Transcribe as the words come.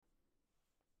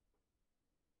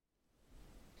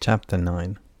Chapter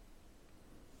 9.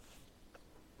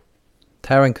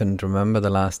 Taryn couldn't remember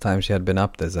the last time she had been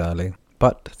up this early,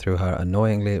 but through her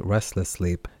annoyingly restless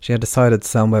sleep, she had decided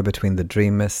somewhere between the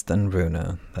dream mist and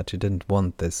Runa that she didn't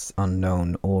want this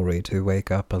unknown Ori to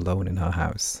wake up alone in her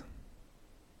house.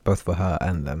 Both for her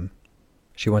and them.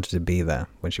 She wanted to be there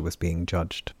when she was being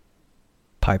judged.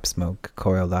 Pipe smoke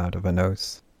coiled out of her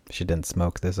nose. She didn't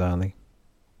smoke this early.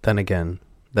 Then again,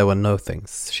 there were no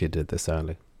things she did this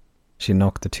early. She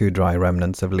knocked the 2 dry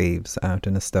remnants of leaves out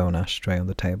in a stone ashtray on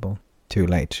the table. Too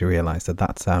late, she realized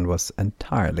that sound was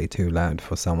entirely too loud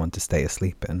for someone to stay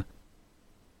asleep in.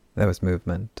 There was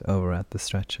movement over at the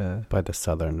stretcher By the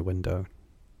southern window.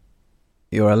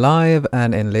 "You're alive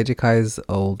and in Legikai's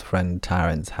old friend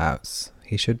Taryn's house.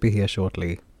 He should be here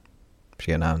shortly,"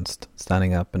 she announced,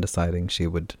 standing up and deciding she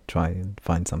would try and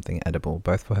find something edible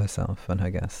both for herself and her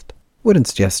guest. "Wouldn't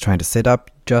suggest trying to sit up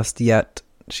just yet,"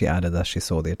 she added as she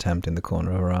saw the attempt in the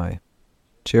corner of her eye.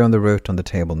 "Chew on the root on the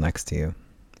table next to you.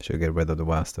 She'll get rid of the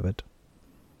worst of it."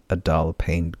 A dull,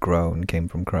 pained groan came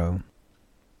from Crow.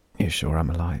 "You sure I'm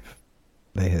alive?"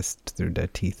 they hissed through their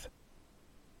teeth.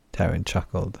 Taryn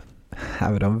chuckled.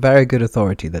 "Have it on very good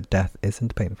authority that death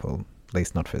isn't painful, at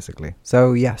least not physically.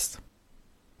 So, yes."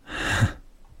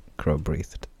 Crow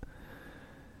breathed.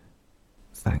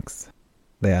 "Thanks,"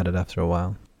 they added after a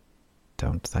while.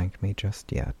 "Don't thank me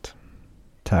just yet,"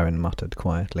 Taryn muttered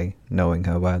quietly, knowing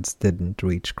her words didn't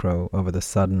reach Crow over the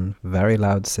sudden, very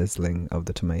loud sizzling of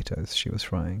the tomatoes she was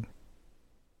frying.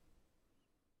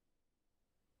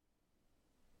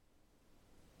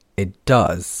 "It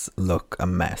does look a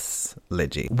mess,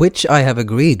 Ligi, which I have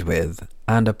agreed with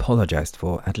and apologized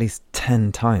for at least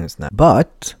 10 times now.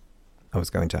 But," I was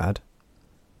going to add,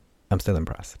 "I'm still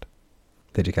impressed."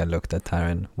 Ligikai looked at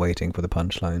Taryn, waiting for the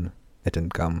punchline. It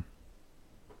didn't come.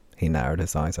 He narrowed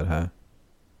his eyes at her.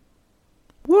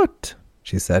 "What?"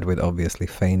 she said with obviously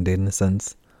feigned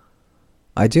innocence.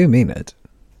 "I do mean it."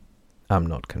 "I'm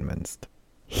not convinced.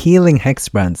 Healing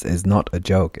hexbrands is not a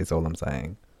joke, is all I'm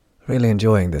saying." "Really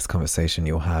enjoying this conversation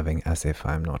you're having, as if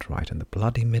I'm not right in the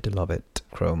bloody middle of it,"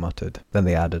 Crow muttered. Then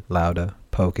they added, louder,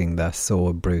 poking their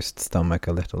sore, bruised stomach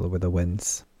a little with a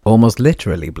wince. "Almost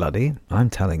literally bloody.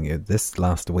 I'm telling you, this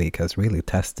last week has really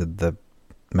tested the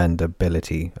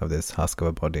mendability of this husk of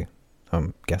a body.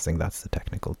 I'm guessing that's the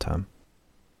technical term."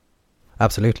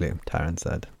 "Absolutely," Taryn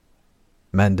said.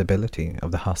 "Mendability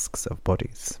of the husks of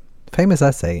bodies. Famous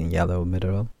essay in Yellow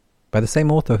Mineral, by the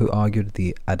same author who argued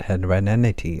the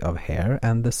adherenity of hair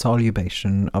and the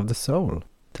solubation of the soul."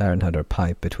 Taryn had her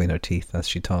pipe between her teeth as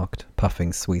she talked,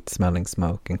 puffing sweet-smelling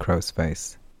smoke in Crow's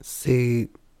face. "See,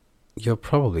 you're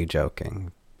probably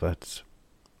joking, but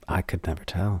I could never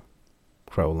tell."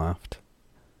 Crow laughed.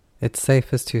 "It's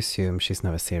safest to assume she's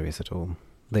never serious at all,"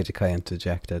 Ligikai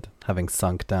interjected, having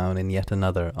sunk down in yet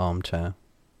another armchair.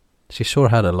 She sure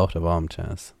had a lot of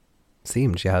armchairs.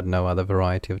 Seemed she had no other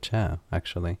variety of chair,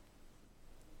 actually.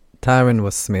 Taryn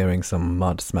was smearing some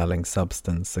mud-smelling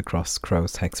substance across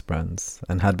Crow's hexbrands,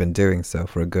 and had been doing so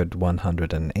for a good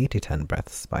 180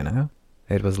 breaths by now.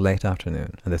 It was late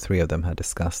afternoon, and the 3 of them had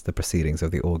discussed the proceedings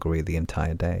of the augury the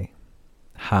entire day.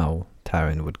 How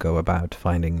Taryn would go about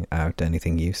finding out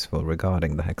anything useful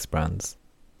regarding the hexbrands.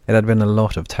 It had been a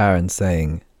lot of Taryn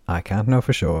saying, "I can't know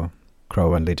for sure,"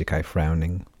 Crow and Ligikai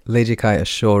frowning, Ligikai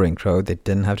assuring Crow they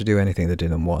didn't have to do anything they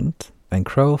didn't want, and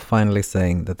Crow finally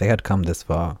saying that they had come this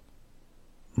far.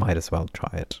 Might as well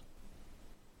try it.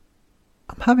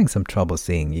 "I'm having some trouble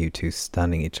seeing you 2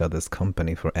 standing each other's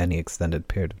company for any extended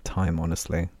period of time,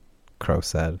 honestly," Crow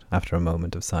said after a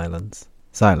moment of silence.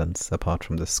 Silence, apart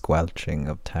from the squelching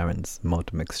of Taryn's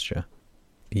mud mixture.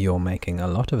 "You're making a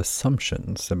lot of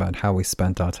assumptions about how we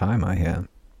spent our time, I hear,"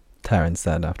 Taryn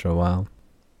said after a while.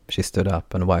 She stood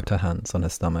up and wiped her hands on her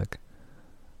stomach.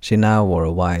 She now wore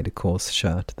a wide, coarse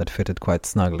shirt that fitted quite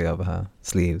snugly over her,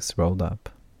 sleeves rolled up.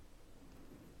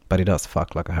 "But he does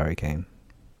fuck like a hurricane."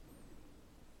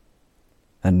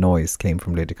 A noise came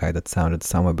from Ligikai that sounded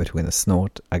somewhere between a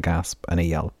snort, a gasp, and a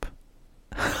yelp.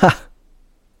 "Ha!"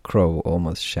 Crow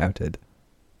almost shouted.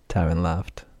 Taryn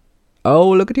laughed.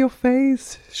 "Oh, look at your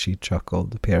face," she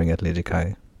chuckled, peering at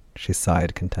Ligikai. She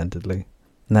sighed contentedly.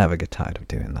 "Never get tired of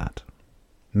doing that.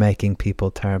 Making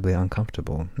people terribly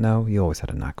uncomfortable. No, you always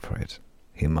had a knack for it,"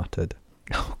 he muttered.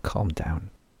 "Oh, calm down."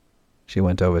 She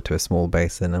went over to a small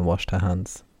basin and washed her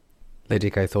hands.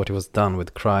 Ligikai thought he was done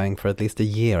with crying for at least a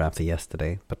year after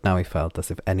yesterday, but now he felt as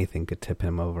if anything could tip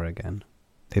him over again.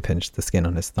 He pinched the skin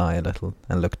on his thigh a little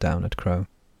and looked down at Crow.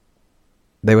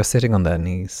 They were sitting on their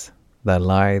knees, their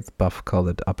lithe,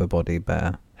 buff-coloured upper body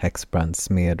bare, hexbrand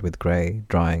smeared with grey,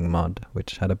 drying mud,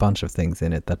 which had a bunch of things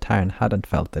in it that Taryn hadn't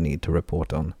felt the need to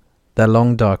report on. Their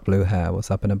long dark blue hair was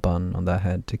up in a bun on their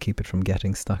head to keep it from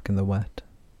getting stuck in the wet.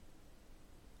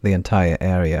 The entire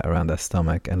area around their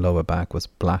stomach and lower back was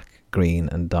black, green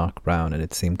and dark brown, and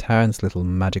it seemed Taryn's little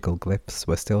magical glyphs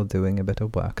were still doing a bit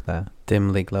of work there.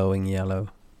 Dimly glowing yellow.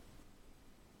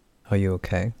 "Are you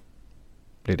okay?"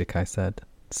 Ludikai said,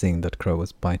 seeing that Crow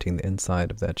was biting the inside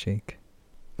of their cheek.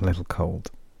 "A little cold,"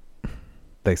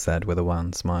 they said with a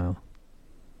wan smile.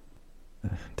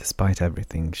 "Despite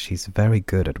everything, she's very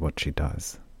good at what she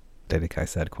does," Ludikai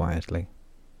said quietly.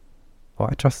 "Oh,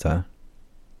 I trust her,"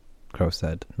 Crow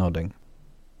said, nodding.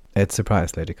 It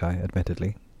surprised Ludikai,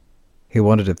 admittedly. He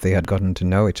wondered if they had gotten to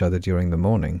know each other during the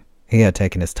morning. He had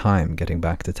taken his time getting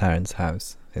back to Taryn's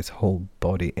house, his whole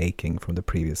body aching from the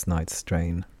previous night's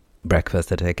strain.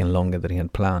 Breakfast had taken longer than he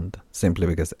had planned, simply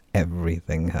because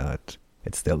everything hurt.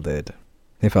 It still did.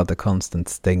 He felt a constant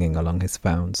stinging along his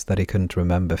founds that he couldn't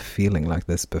remember feeling like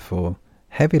this before.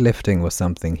 Heavy lifting was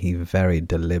something he very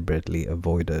deliberately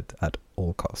avoided at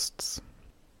all costs.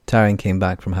 Taryn came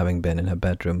back from having been in her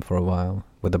bedroom for a while,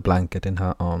 with a blanket in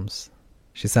her arms.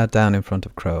 She sat down in front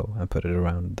of Crow and put it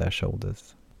around their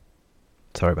shoulders.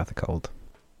 "Sorry about the cold."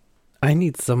 "I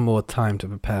need some more time to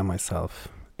prepare myself.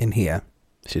 In here."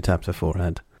 She tapped her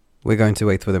forehead. "We're going to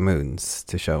wait for the moons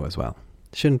to show as well.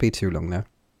 Shouldn't be too long now."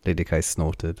 Ludikai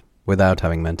snorted. Without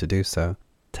having meant to do so,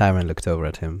 Taryn looked over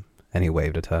at him, and he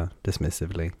waved at her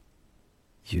dismissively.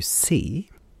 "You see,"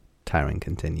 Taryn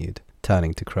continued,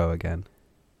 turning to Crow again,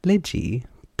 "Lidgy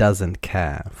doesn't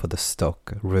care for the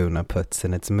stock Runa puts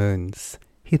in its moons.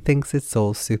 He thinks it's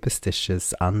all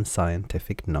superstitious,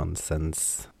 unscientific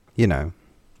nonsense. You know,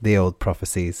 the old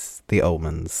prophecies, the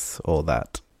omens, all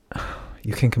that."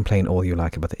 "You can complain all you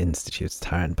like about the institutes,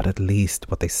 Taryn, but at least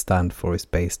what they stand for is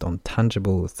based on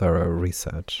tangible, thorough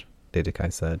research,"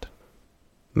 Ludikai said.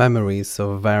 Memories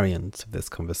of variants of this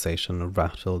conversation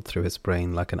rattled through his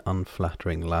brain like an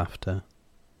unflattering laughter.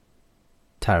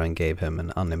 Taryn gave him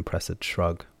an unimpressive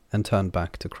shrug and turned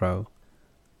back to Crow.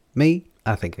 "Me,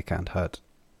 I think it can't hurt."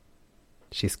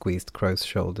 She squeezed Crow's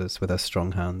shoulders with her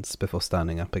strong hands before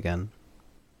standing up again.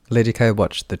 Ludikai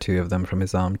watched the two of them from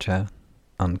his armchair,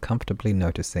 uncomfortably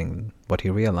noticing what he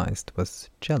realized was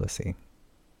jealousy,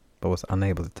 but was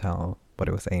unable to tell what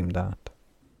it was aimed at.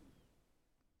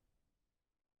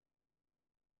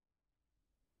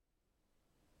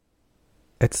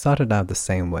 It started out the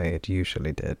same way it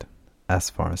usually did, as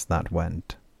far as that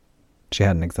went. She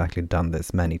hadn't exactly done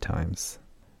this many times.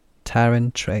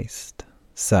 Taryn traced,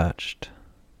 searched,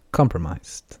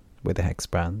 compromised with the hex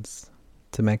brands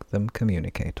to make them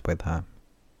communicate with her.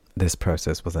 This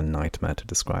process was a nightmare to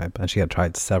describe, and she had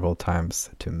tried several times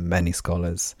to many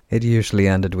scholars. It usually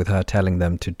ended with her telling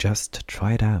them to just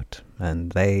try it out,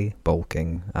 and they,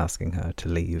 balking, asking her to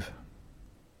leave.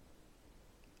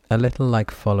 A little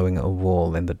like following a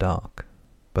wall in the dark,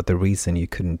 but the reason you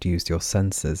couldn't use your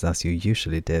senses as you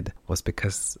usually did was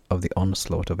because of the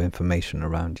onslaught of information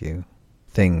around you,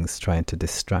 things trying to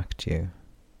distract you.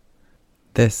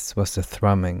 This was the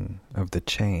thrumming of the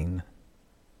chain,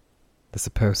 the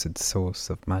supposed source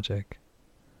of magic.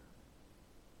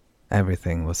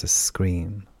 Everything was a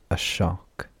scream, a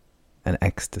shock, an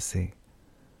ecstasy.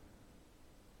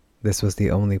 This was the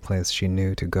only place she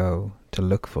knew to go to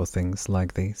look for things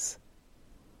like these.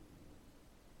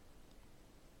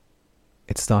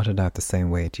 It started out the same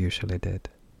way it usually did.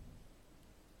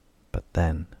 But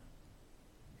then,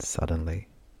 suddenly,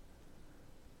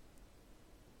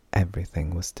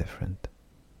 everything was different.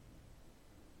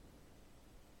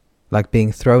 Like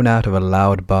being thrown out of a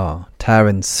loud bar,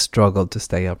 Taryn struggled to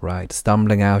stay upright,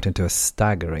 stumbling out into a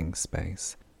staggering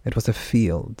space. It was a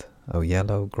field of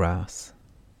yellow grass.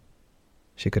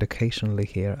 She could occasionally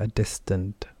hear a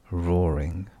distant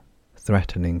roaring,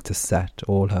 threatening to set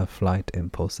all her flight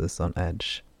impulses on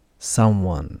edge.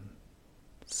 Someone,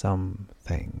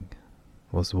 something,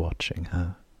 was watching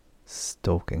her,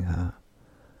 stalking her,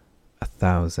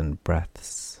 1,000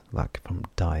 breaths like from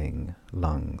dying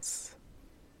lungs.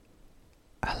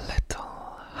 A little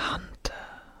hunter.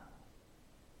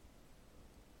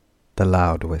 The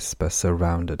loud whisper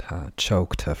surrounded her,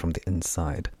 choked her from the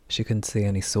inside. She couldn't see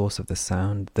any source of the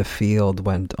sound. The field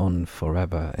went on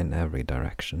forever in every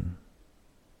direction.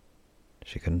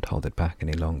 She couldn't hold it back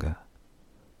any longer.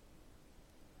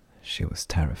 She was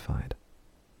terrified.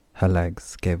 Her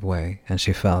legs gave way, and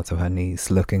she fell to her knees,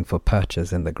 looking for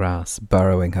perches in the grass,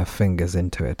 burrowing her fingers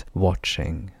into it,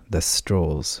 watching the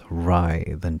straws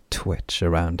writhe and twitch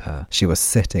around her. She was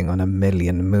sitting on a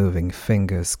million moving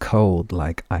fingers, cold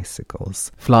like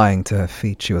icicles. Flying to her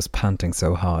feet, she was panting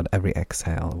so hard, every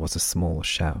exhale was a small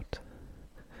shout.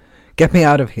 "Get me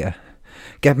out of here!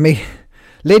 Get me!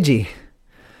 Lidgy!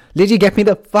 Liddy, get me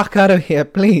the fuck out of here,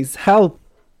 please, help!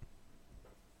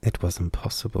 It was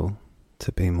impossible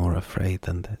to be more afraid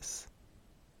than this.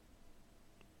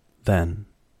 Then,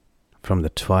 from the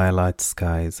twilight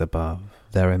skies above,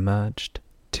 there emerged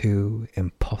 2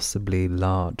 impossibly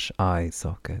large eye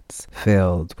sockets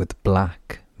filled with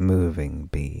black, moving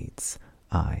beads,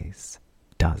 eyes,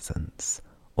 dozens,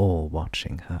 all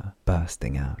watching her,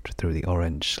 bursting out through the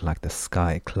orange like the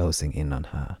sky closing in on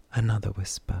her. Another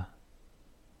whisper,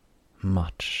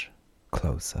 much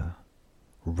closer,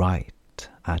 right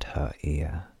at her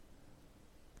ear,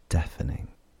 deafening.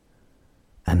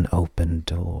 An open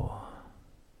door.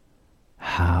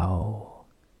 How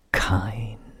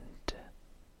kind.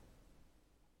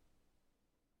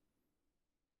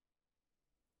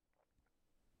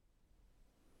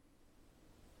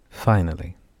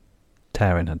 Finally,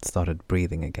 Taryn had started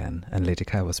breathing again, and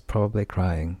Lidica was probably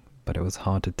crying, but it was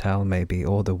hard to tell. Maybe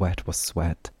all the wet was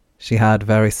sweat. She had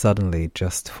very suddenly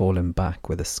just fallen back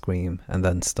with a scream, and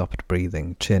then stopped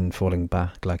breathing, chin falling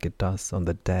back like it does on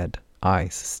the dead,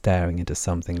 eyes staring into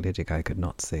something Lidica could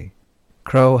not see.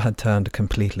 Crow had turned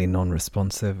completely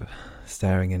non-responsive,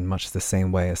 staring in much the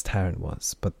same way as Taryn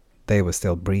was, but they were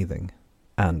still breathing,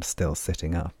 and still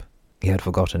sitting up. He had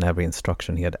forgotten every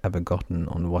instruction he had ever gotten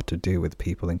on what to do with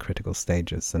people in critical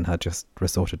stages, and had just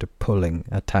resorted to pulling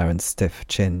at Taryn's stiff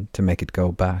chin to make it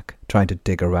go back, trying to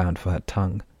dig around for her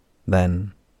tongue.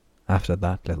 Then, after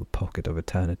that little pocket of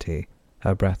eternity,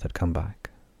 her breath had come back,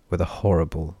 with a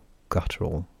horrible,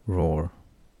 guttural roar.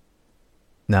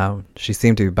 Now, she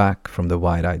seemed to be back from the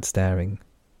wide-eyed staring,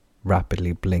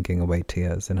 rapidly blinking away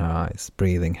tears in her eyes,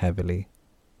 breathing heavily,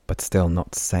 but still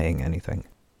not saying anything.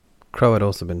 Crow had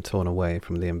also been torn away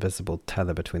from the invisible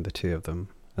tether between the 2 of them,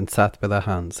 and sat with her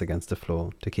hands against the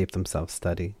floor to keep themselves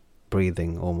steady,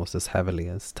 breathing almost as heavily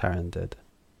as Taryn did.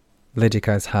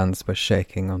 Lidicai's hands were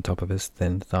shaking on top of his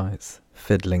thin thighs,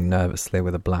 fiddling nervously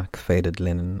with the black faded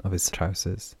linen of his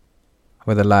trousers.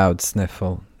 With a loud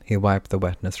sniffle, he wiped the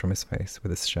wetness from his face with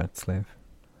his shirt sleeve.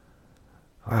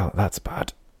 "Well, that's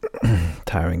bad,"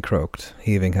 Taryn croaked,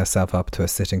 heaving herself up to a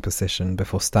sitting position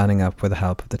before standing up with the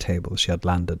help of the table she had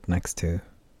landed next to.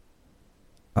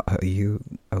 "Are you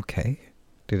okay?"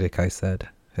 Lidicai said,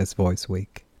 his voice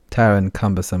weak. Taryn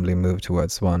cumbersomely moved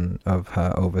towards one of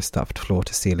her overstuffed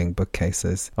floor-to-ceiling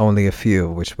bookcases, only a few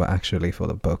of which were actually full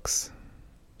of books.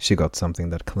 She got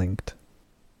something that clinked.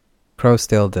 Crow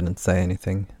still didn't say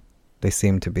anything. They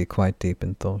seemed to be quite deep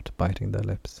in thought, biting their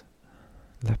lips.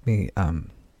 "Let me,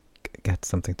 get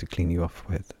something to clean you off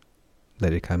with,"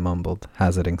 Lidicai mumbled,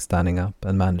 hazarding standing up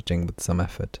and managing with some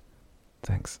effort.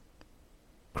 "Thanks,"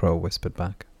 Crow whispered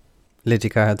back.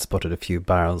 Lidicai had spotted a few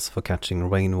barrels for catching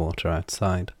rainwater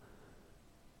outside.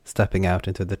 Stepping out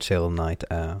into the chill night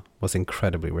air was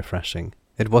incredibly refreshing.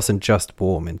 It wasn't just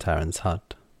warm in Taryn's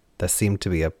hut. There seemed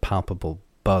to be a palpable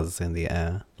buzz in the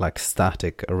air, like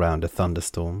static around a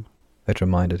thunderstorm. It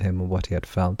reminded him of what he had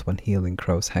felt when healing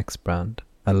Crow's hex brand,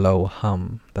 a low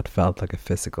hum that felt like a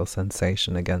physical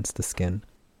sensation against the skin.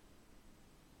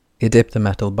 He dipped a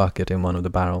metal bucket in one of the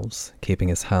barrels, keeping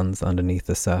his hands underneath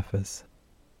the surface.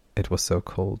 It was so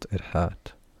cold it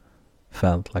hurt.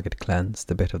 Felt like it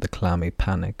cleansed a bit of the clammy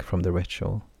panic from the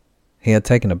ritual. He had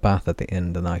taken a bath at the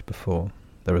inn the night before,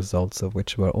 the results of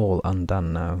which were all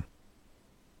undone now.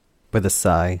 With a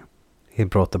sigh, he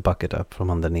brought the bucket up from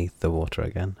underneath the water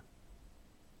again.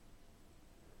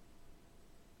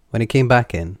 When he came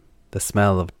back in, the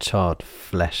smell of charred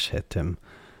flesh hit him,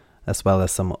 as well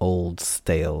as some old,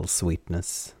 stale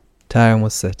sweetness. Taryn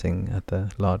was sitting at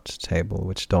the large table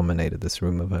which dominated this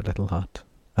room of her little hut,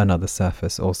 another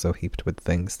surface also heaped with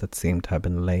things that seemed to have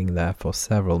been laying there for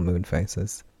several moon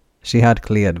phases. She had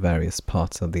cleared various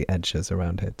parts of the edges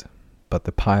around it, but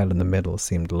the pile in the middle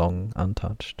seemed long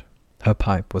untouched. Her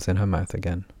pipe was in her mouth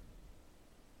again,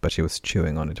 but she was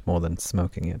chewing on it more than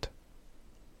smoking it.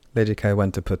 Lidicai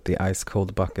went to put the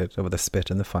ice-cold bucket over the spit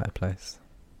in the fireplace.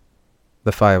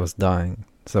 The fire was dying,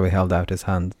 so he held out his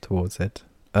hand towards it,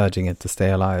 urging it to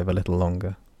stay alive a little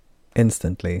longer.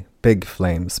 Instantly, big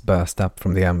flames burst up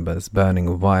from the embers,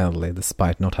 burning wildly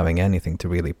despite not having anything to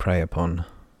really prey upon.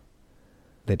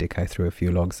 Lidicai threw a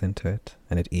few logs into it,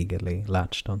 and it eagerly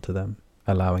latched onto them,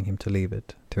 allowing him to leave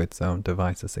it to its own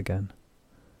devices again.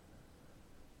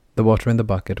 The water in the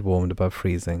bucket warmed above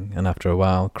freezing, and after a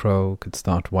while Crow could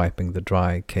start wiping the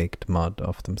dry, caked mud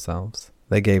off themselves.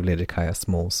 They gave Lidicai a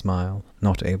small smile,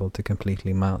 not able to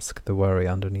completely mask the worry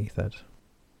underneath it.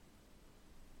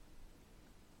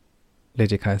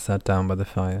 Lidicai sat down by the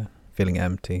fire, feeling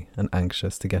empty and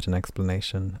anxious to get an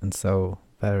explanation, and so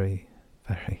very,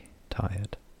 very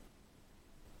tired.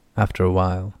 After a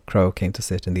while, Crow came to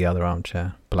sit in the other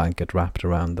armchair, blanket wrapped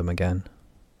around them again.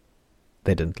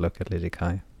 They didn't look at Lady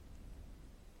Kai.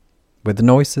 With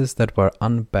noises that were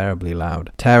unbearably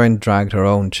loud, Taryn dragged her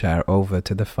own chair over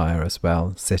to the fire as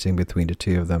well, sitting between the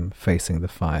two of them, facing the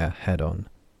fire head-on.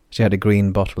 She had a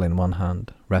green bottle in one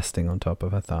hand, resting on top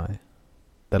of her thigh.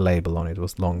 The label on it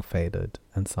was long faded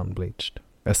and sun-bleached.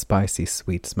 A spicy,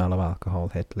 sweet smell of alcohol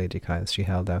hit Lady Kai as she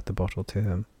held out the bottle to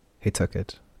him. He took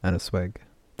it, and a swig.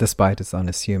 Despite its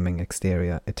unassuming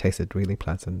exterior, it tasted really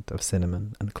pleasant of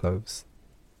cinnamon and cloves.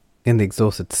 In the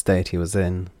exhausted state he was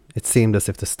in, it seemed as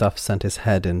if the stuff sent his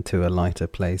head into a lighter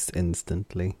place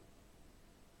instantly.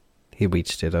 He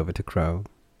reached it over to Crow,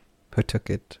 who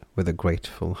took it with a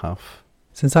grateful huff.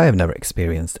 "Since I have never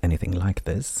experienced anything like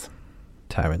this,"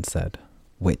 Taryn said,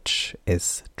 which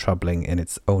is troubling in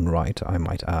its own right, I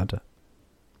might add.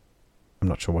 I'm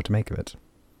not sure what to make of it.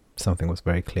 Something was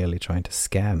very clearly trying to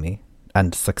scare me,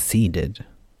 and succeeded.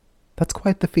 That's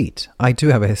quite the feat. I do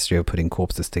have a history of putting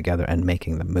corpses together and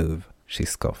making them move, she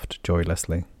scoffed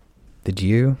joylessly. "Did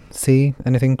you see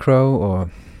anything, Crow, or,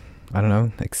 I don't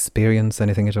know, experience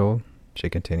anything at all?" she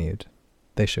continued.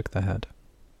 They shook their head.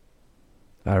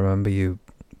 "I remember you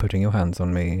putting your hands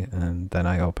on me, and then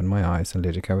I opened my eyes and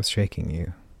Lydica was shaking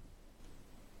you.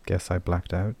 Guess I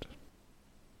blacked out."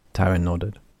 Taryn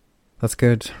nodded. "That's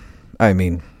good. I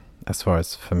mean, as far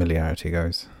as familiarity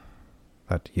goes,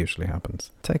 that usually happens.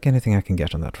 Take anything I can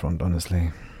get on that front,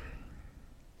 honestly."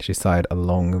 She sighed a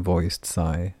long-voiced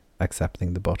sigh,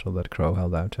 accepting the bottle that Crow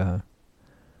held out to her.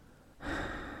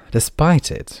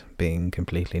 "Despite it being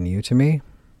completely new to me,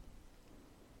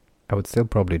 I would still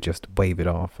probably just wave it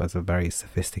off as a very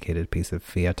sophisticated piece of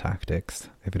fear tactics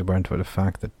if it weren't for the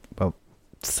fact that, well,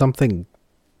 Something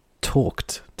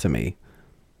talked to me.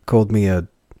 Called me a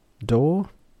door?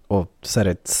 Or said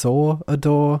it saw a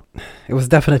door? It was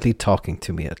definitely talking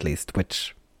to me at least,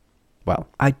 which, well,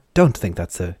 I don't think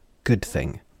that's a good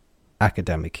thing.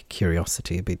 Academic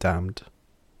curiosity be damned."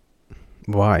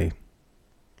 "Why?"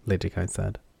 Lady Kai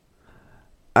said.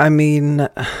 "I mean,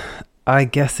 I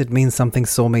guess it means something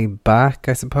saw me back,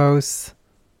 I suppose.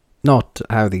 Not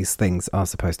how these things are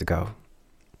supposed to go."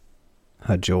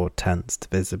 Her jaw tensed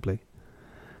visibly.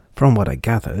 "From what I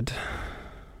gathered,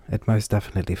 it most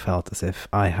definitely felt as if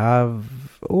I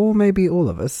have, or maybe all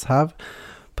of us have,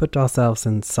 put ourselves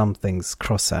in something's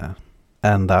crosshair,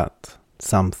 and that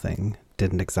something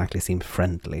didn't exactly seem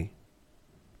friendly."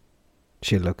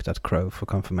 She looked at Crow for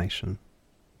confirmation.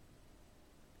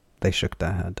 They shook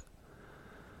their head.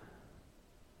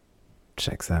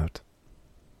 "Checks out,"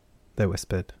 they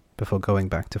whispered, before going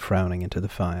back to frowning into the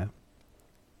fire.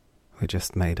 "We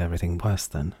just made everything worse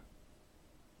then,"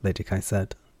 Lady Kai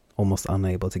said, almost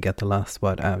unable to get the last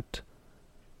word out.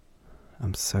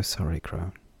 "I'm so sorry,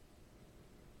 Crow."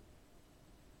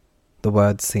 The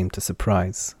words seemed to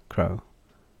surprise Crow.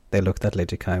 They looked at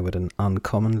Lady Kai with an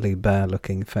uncommonly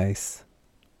bare-looking face,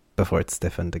 before it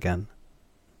stiffened again.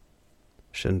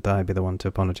 "Shouldn't I be the one to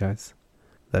apologize?"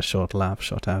 Their short laugh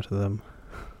shot out of them.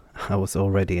 "I was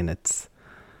already in its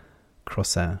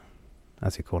crosshair,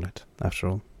 as you call it, after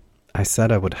all." "I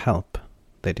said I would help,"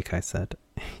 Lady Kai said.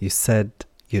 "You said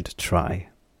you'd try.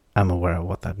 I'm aware of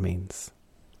what that means."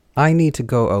 "I need to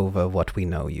go over what we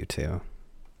know, you two,"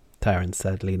 Taryn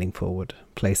said, leaning forward,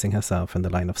 placing herself in the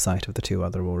line of sight of the two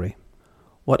other Rory.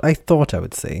 "What I thought I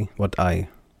would see, what I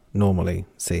normally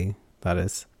see, that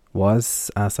is, was,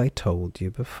 as I told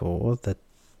you before, the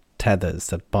tethers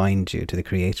that bind you to the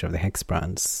creator of the hex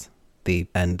brands, the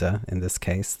Ender in this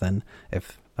case, then,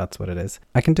 if that's what it is.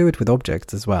 I can do it with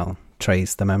objects as well,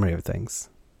 trace the memory of things,"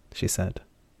 she said,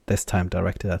 this time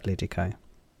directed at Lady Kai.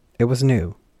 It was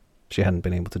new. She hadn't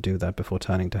been able to do that before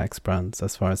turning to hex brands,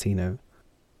 as far as he knew.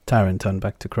 Taryn turned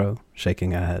back to Crow,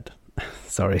 shaking her head.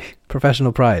 "Sorry.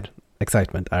 Professional pride.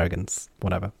 Excitement, arrogance,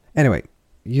 whatever. Anyway,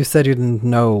 you said you didn't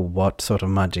know what sort of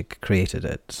magic created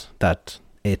it. That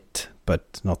it,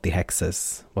 but not the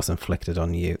hexes, was inflicted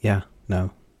on you." "Yeah,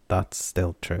 no, that's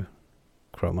still true,"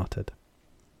 Crow muttered.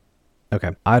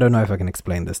 "Okay, I don't know if I can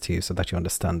explain this to you so that you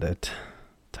understand it,"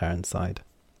 Taryn sighed.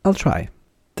 "I'll try.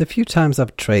 The few times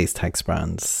I've traced hex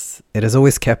brands, it has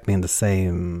always kept me in the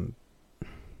same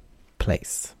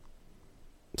place.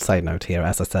 Side note here,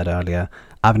 as I said earlier,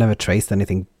 I've never traced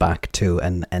anything back to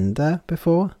an Ender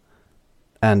before.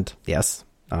 And yes,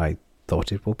 I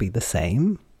thought it would be the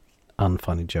same.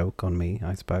 Unfunny joke on me,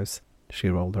 I suppose." She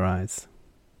rolled her eyes.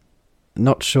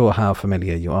 "Not sure how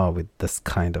familiar you are with this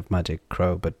kind of magic,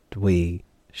 Crow, but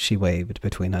she waved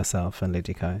between herself and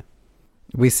Lady Kai.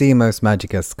 "We see most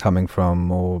magic as coming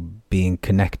from or being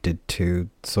connected to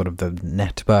sort of the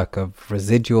network of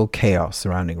residual chaos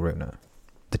surrounding Runa.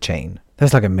 The chain.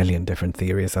 There's like a million different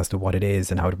theories as to what it is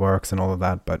and how it works and all of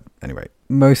that, but anyway,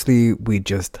 mostly we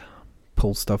just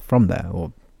pull stuff from there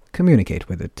or communicate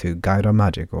with it to guide our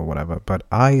magic or whatever, but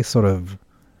I sort of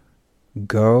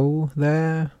go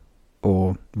there,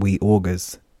 or we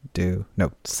augurs do.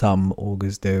 No, some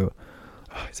augurs do.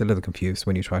 It's a little confused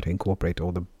when you try to incorporate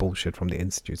all the bullshit from the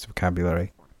Institute's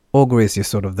vocabulary. Augury is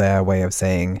just sort of their way of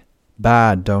saying,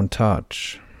 bad, don't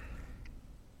touch.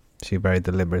 She very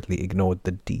deliberately ignored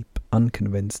the deep,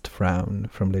 unconvinced frown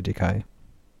from Lidikai.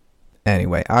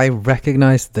 Anyway, I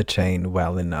recognized the chain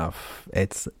well enough.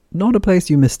 It's not a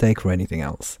place you mistake for anything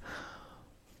else.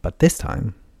 But this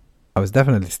time, I was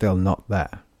definitely still not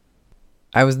there.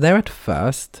 I was there at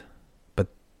first, but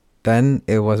then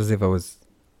it was as if I was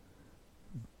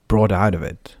brought out of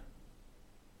it.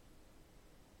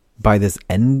 By this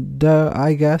ender,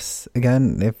 I guess,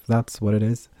 again, if that's what it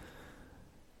is.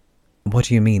 What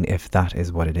do you mean, if that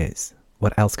is what it is?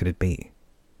 What else could it be?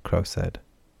 Crow said.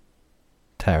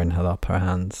 Taryn held up her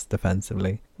hands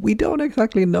defensively. We don't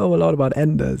exactly know a lot about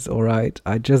enders, alright?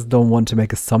 I just don't want to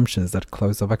make assumptions that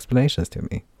close off explanations to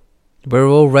me. We're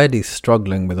already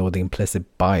struggling with all the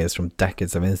implicit bias from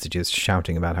decades of institutes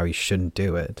shouting about how you shouldn't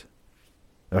do it.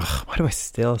 Ugh, why do I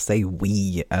still say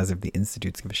we, as if the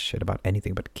institutes give a shit about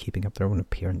anything but keeping up their own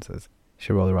appearances?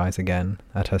 She rolled her eyes again,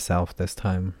 at herself this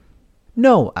time.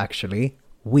 No, actually,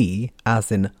 we,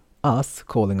 as in us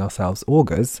calling ourselves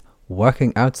augurs,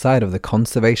 working outside of the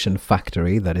conservation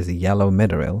factory that is Yellow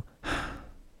Midoril.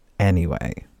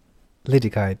 Anyway.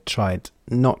 Lidikai tried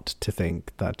not to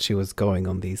think that she was going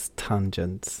on these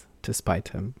tangents to spite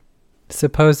him.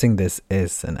 Supposing this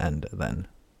is an ender, then.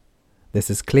 This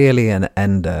is clearly an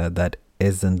ender that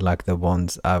isn't like the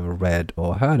ones I've read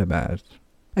or heard about.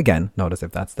 Again, not as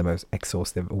if that's the most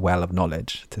exhaustive well of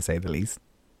knowledge, to say the least.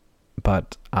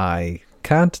 But I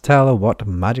can't tell what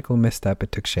magical misstep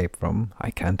it took shape from.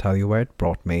 I can't tell you where it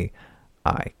brought me.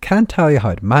 I can't tell you how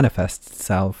it manifests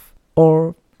itself,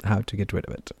 or how to get rid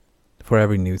of it. For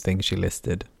every new thing she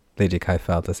listed, Lidikai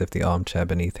felt as if the armchair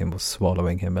beneath him was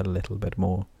swallowing him a little bit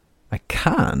more. I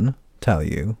can tell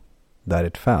you that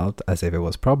it felt as if it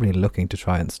was probably looking to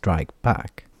try and strike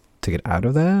back. To get out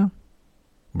of there?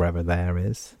 Wherever there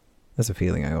is. That's a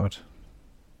feeling I got.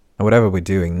 And whatever we're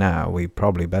doing now, we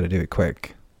probably better do it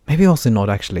quick. Maybe also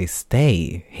not actually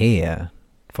stay here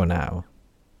for now.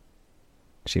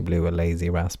 She blew a lazy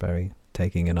raspberry,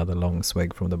 taking another long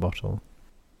swig from the bottle.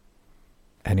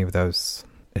 Any of those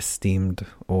esteemed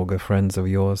augur friends of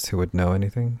yours who would know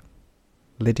anything?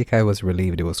 Lidikai was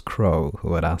relieved it was Crow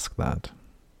who had asked that.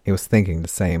 He was thinking the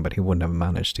same, but he wouldn't have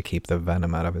managed to keep the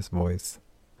venom out of his voice.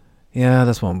 Yeah,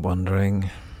 that's what I'm wondering,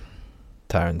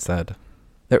 Taryn said.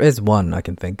 There is one I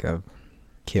can think of.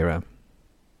 Kira.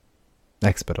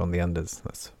 Expert on the enders,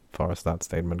 as far as that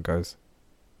statement goes.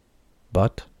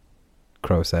 But,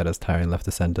 Crow said as Taryn left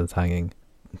the sentence hanging,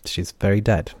 she's very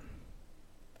dead.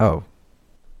 Oh.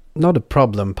 Not a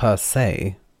problem per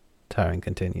se, Taryn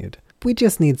continued. We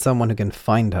just need someone who can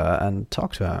find her and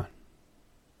talk to her.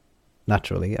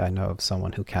 Naturally, I know of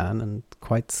someone who can, and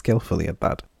quite skillfully at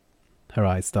that. Her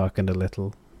eyes darkened a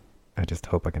little. I just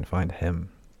hope I can find him.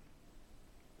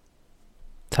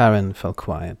 Taryn fell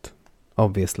quiet,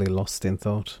 obviously lost in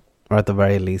thought, or at the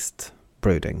very least,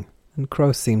 brooding, and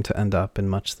Crow seemed to end up in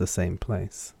much the same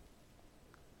place.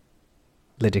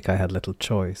 Lidikai had little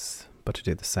choice but to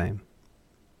do the same.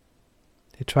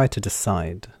 He tried to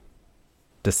decide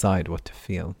what to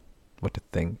feel, what to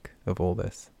think of all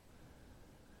this.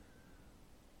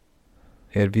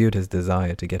 He had viewed his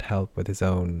desire to get help with his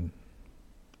own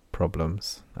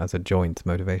problems as a joint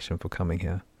motivation for coming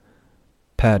here.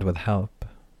 Paired with help,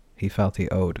 he felt he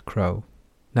owed Crow.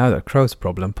 Now that Crow's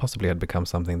problem possibly had become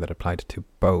something that applied to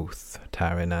both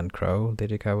Taryn and Crow,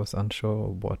 Lidikai was unsure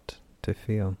what to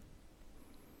feel.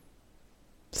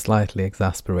 Slightly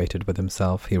exasperated with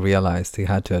himself, he realized he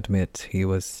had to admit he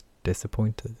was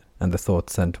disappointed, and the thought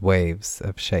sent waves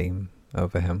of shame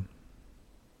over him.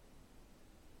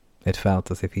 It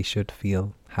felt as if he should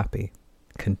feel happy,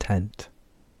 content,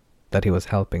 that he was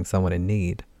helping someone in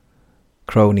need.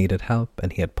 Crow needed help,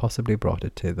 and he had possibly brought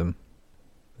it to them.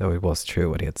 Though it was true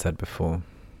what he had said before.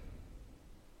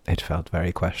 It felt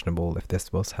very questionable if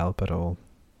this was help at all,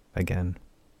 again.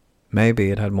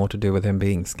 Maybe it had more to do with him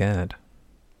being scared.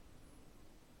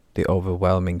 The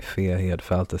overwhelming fear he had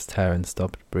felt as Taryn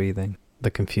stopped breathing.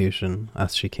 The confusion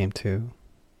as she came to.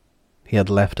 He had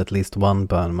left at least one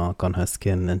burn mark on her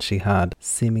skin, and she had,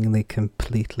 seemingly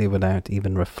completely without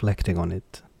even reflecting on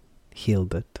it,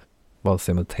 healed it, while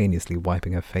simultaneously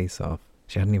wiping her face off.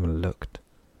 She hadn't even looked.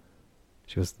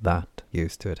 She was that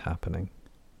used to it happening.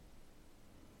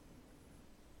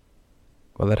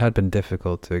 Well, it had been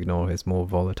difficult to ignore his more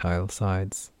volatile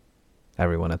sides.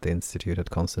 Everyone at the Institute had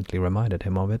constantly reminded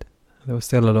him of it. There was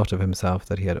still a lot of himself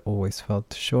that he had always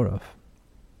felt sure of.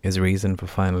 His reason for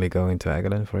finally going to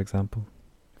Egelin, for example.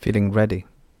 Feeling ready,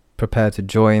 prepared to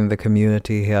join the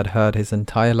community he had heard his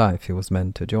entire life he was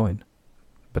meant to join.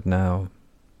 But now,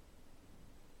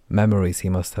 memories he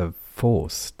must have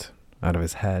forced out of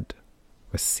his head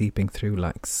were seeping through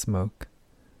like smoke.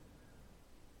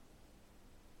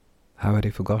 How had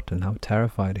he forgotten how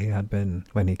terrified he had been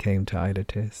when he came to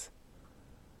Eidertis?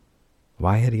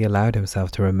 Why had he allowed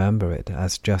himself to remember it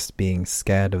as just being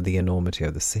scared of the enormity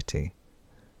of the city?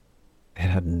 It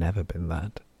had never been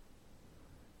that.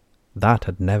 That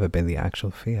had never been the actual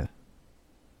fear.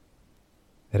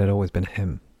 It had always been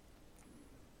him.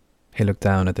 He looked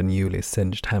down at the newly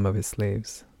singed hem of his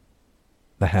sleeves,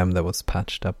 the hem that was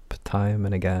patched up time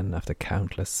and again after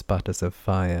countless sputters of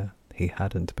fire he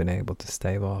hadn't been able to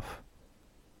stave off.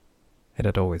 It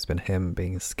had always been him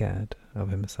being scared of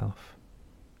himself.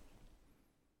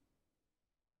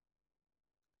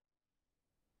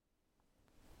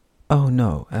 Oh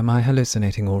no, am I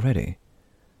hallucinating already?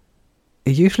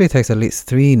 It usually takes at least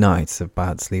 3 nights of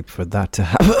bad sleep for that to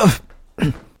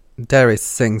happen. Derry's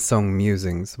sing-song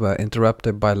musings were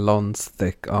interrupted by Lon's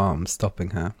thick arm stopping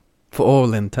her. For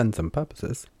all intents and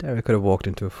purposes, Derry could have walked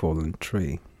into a fallen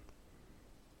tree.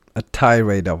 A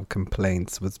tirade of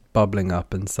complaints was bubbling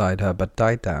up inside her, but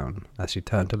died down as she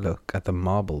turned to look at the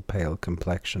marble-pale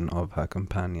complexion of her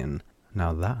companion.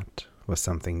 Now that was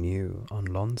something new on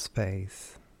Lon's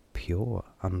face. Pure,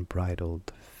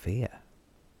 unbridled fear.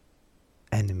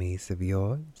 "Enemies of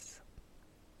yours?"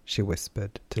 she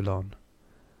whispered to Lon.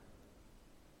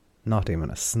 Not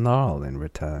even a snarl in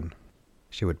return.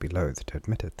 She would be loath to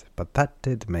admit it, but that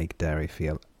did make Derry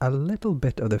feel a little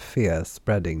bit of the fear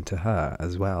spreading to her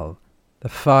as well. The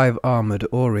 5 armoured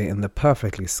Ori in the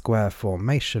perfectly square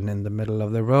formation in the middle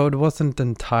of the road wasn't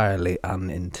entirely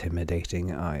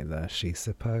unintimidating either, she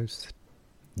supposed.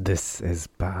 "This is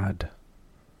bad,"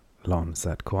 Lon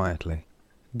said quietly.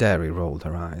 Derry rolled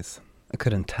her eyes. "I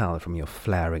couldn't tell from your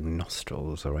flaring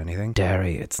nostrils or anything."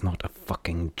 "Derry, it's not a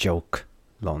fucking joke,"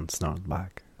 Lon snarled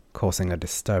back, causing a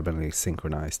disturbingly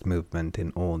synchronized movement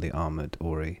in all the armoured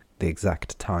Ori. The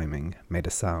exact timing made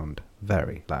a sound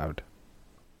very loud.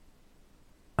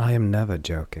 "I am never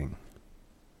joking,"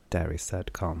 Derry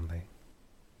said calmly.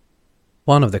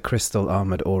 One of the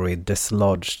crystal-armoured Ori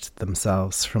dislodged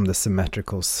themselves from the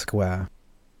symmetrical square.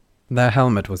 Their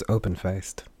helmet was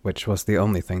open-faced, which was the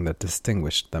only thing that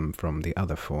distinguished them from the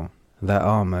other 4. Their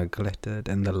armour glittered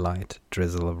in the light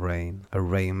drizzle of rain, a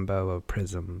rainbow of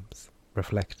prisms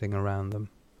reflecting around them.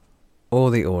 All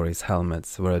the Ori's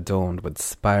helmets were adorned with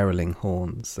spiraling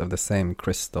horns of the same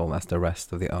crystal as the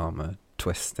rest of the armour,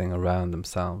 twisting around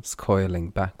themselves, coiling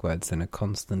backwards in a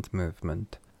constant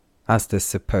movement. As this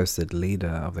supposed leader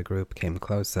of the group came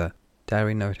closer,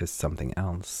 Derry noticed something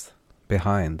else,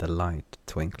 behind the light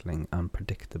twinkling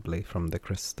unpredictably from the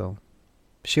crystal.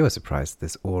 She was surprised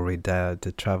this Ori dared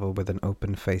to travel with an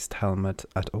open-faced helmet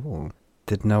at all.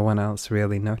 Did no one else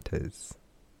really notice?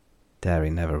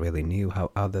 Derry never really knew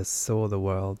how others saw the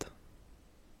world.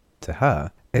 To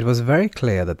her, it was very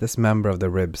clear that this member of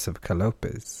the Ribs of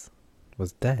Calopis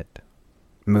was dead,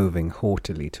 moving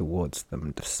haughtily towards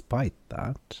them despite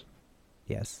that.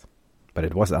 Yes, but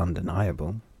it was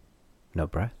undeniable. No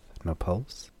breath, no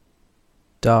pulse.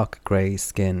 Dark grey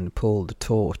skin pulled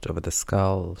taut over the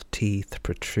skull, teeth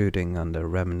protruding under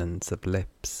remnants of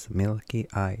lips, milky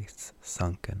eyes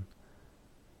sunken.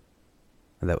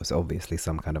 There was obviously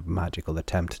some kind of magical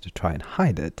attempt to try and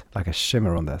hide it, like a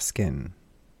shimmer on their skin.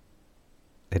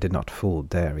 It did not fool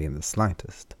Derry in the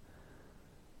slightest.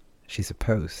 She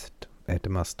supposed it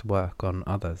must work on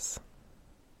others.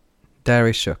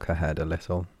 Derry shook her head a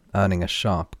little, earning a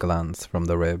sharp glance from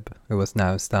the Rib, who was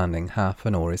now standing half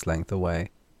an Ori's length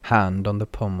away, hand on the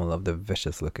pommel of the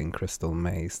vicious-looking crystal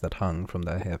mace that hung from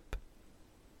their hip.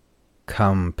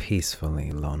 "Come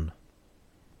peacefully, Lon."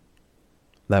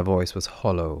 Their voice was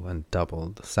hollow and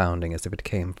doubled, sounding as if it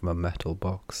came from a metal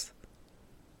box.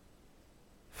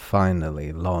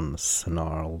 Finally, Lon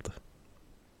snarled.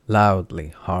 Loudly,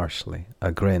 harshly,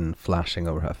 a grin flashing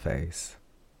over her face.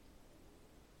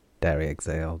 Derry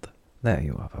exhaled. "There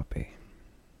you are, puppy."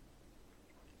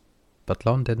 But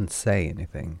Lon didn't say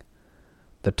anything.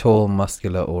 The tall,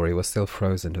 muscular Ori was still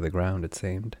frozen to the ground, it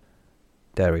seemed.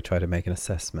 Derry tried to make an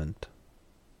assessment.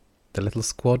 The little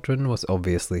squadron was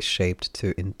obviously shaped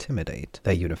to intimidate,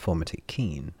 their uniformity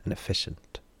keen and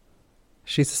efficient.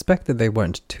 She suspected they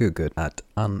weren't too good at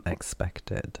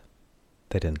unexpected.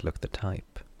 They didn't look the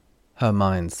type. Her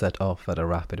mind set off at a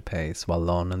rapid pace, while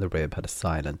Lon and the rib had a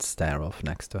silent stare-off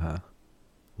next to her.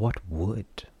 What would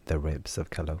the ribs of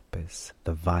Calopis,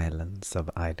 the violence of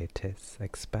Eiletis,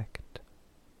 expect?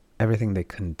 Everything they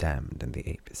condemned in the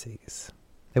apices.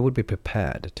 They would be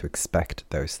prepared to expect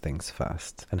those things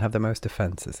first, and have the most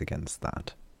defenses against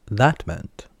that. That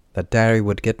meant that Derry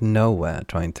would get nowhere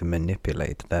trying to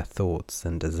manipulate their thoughts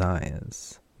and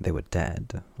desires. They were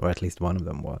dead, or at least one of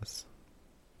them was.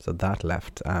 So that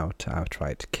left out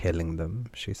outright killing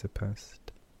them, she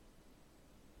supposed.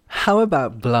 "How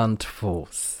about blunt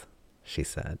force?" she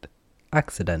said,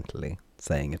 accidentally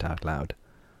saying it out loud.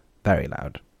 Very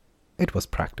loud. It was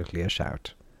practically a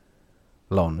shout.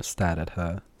 Lon stared at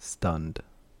her, stunned.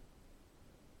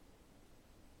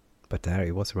 But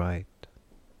Derry was right.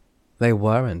 They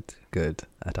weren't good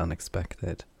at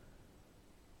unexpected.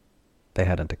 They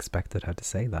hadn't expected her to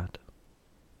say that.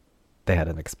 They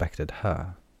hadn't expected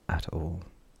her at all.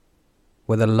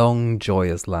 With a long,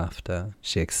 joyous laughter,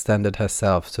 she extended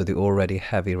herself to the already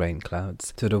heavy rain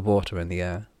clouds, to the water in the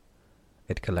air.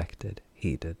 It collected,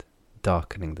 heated,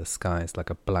 darkening the skies like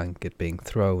a blanket being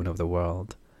thrown over the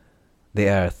world. The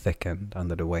air thickened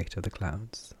under the weight of the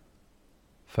clouds.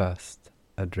 First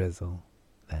a drizzle,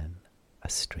 then a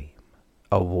stream.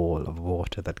 A wall of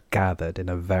water that gathered in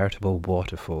a veritable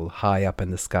waterfall high up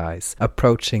in the skies,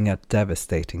 approaching at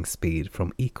devastating speed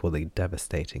from equally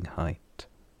devastating height.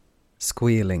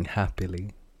 Squealing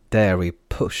happily, Derry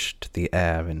pushed the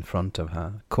air in front of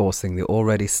her, causing the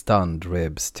already stunned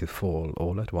ribs to fall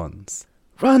all at once.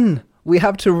 "Run! We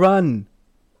have to run!"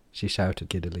 she shouted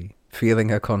giddily, feeling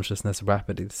her consciousness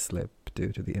rapidly slip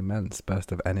due to the immense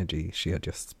burst of energy she had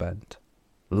just spent.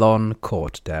 Lon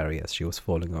caught Derry as she was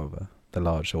falling over, the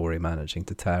large Ori managing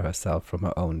to tear herself from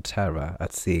her own terror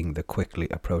at seeing the quickly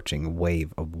approaching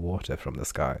wave of water from the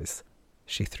skies.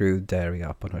 She threw Derry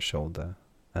up on her shoulder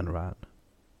and ran.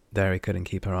 Derry couldn't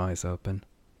keep her eyes open.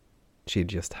 She'd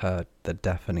just heard the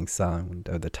deafening sound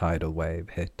of the tidal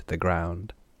wave hit the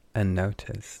ground and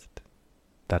noticed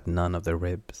that none of the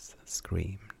ribs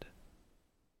screamed.